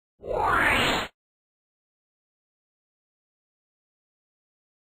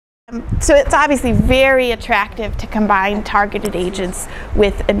So it's obviously very attractive to combine targeted agents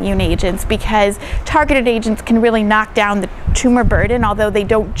with immune agents, because targeted agents can really knock down the tumor burden, although they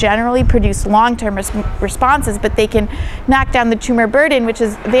don't generally produce long-term responses, but they can knock down the tumor burden, which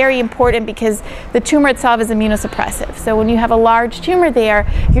is very important because the tumor itself is immunosuppressive. So when you have a large tumor there,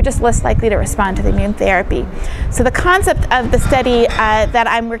 you're just less likely to respond to the immune therapy. So the concept of the study that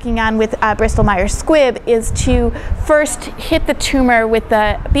I'm working on with Bristol Myers Squibb is to first hit the tumor with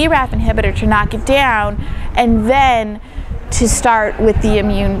the BRAF inhibitor to knock it down, and then to start with the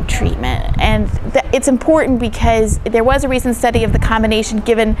immune treatment. And it's important because there was a recent study of the combination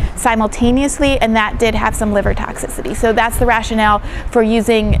given simultaneously, and that did have some liver toxicity. So that's the rationale for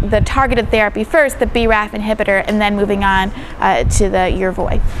using the targeted therapy first, the BRAF inhibitor, and then moving on to the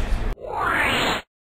Yervoy.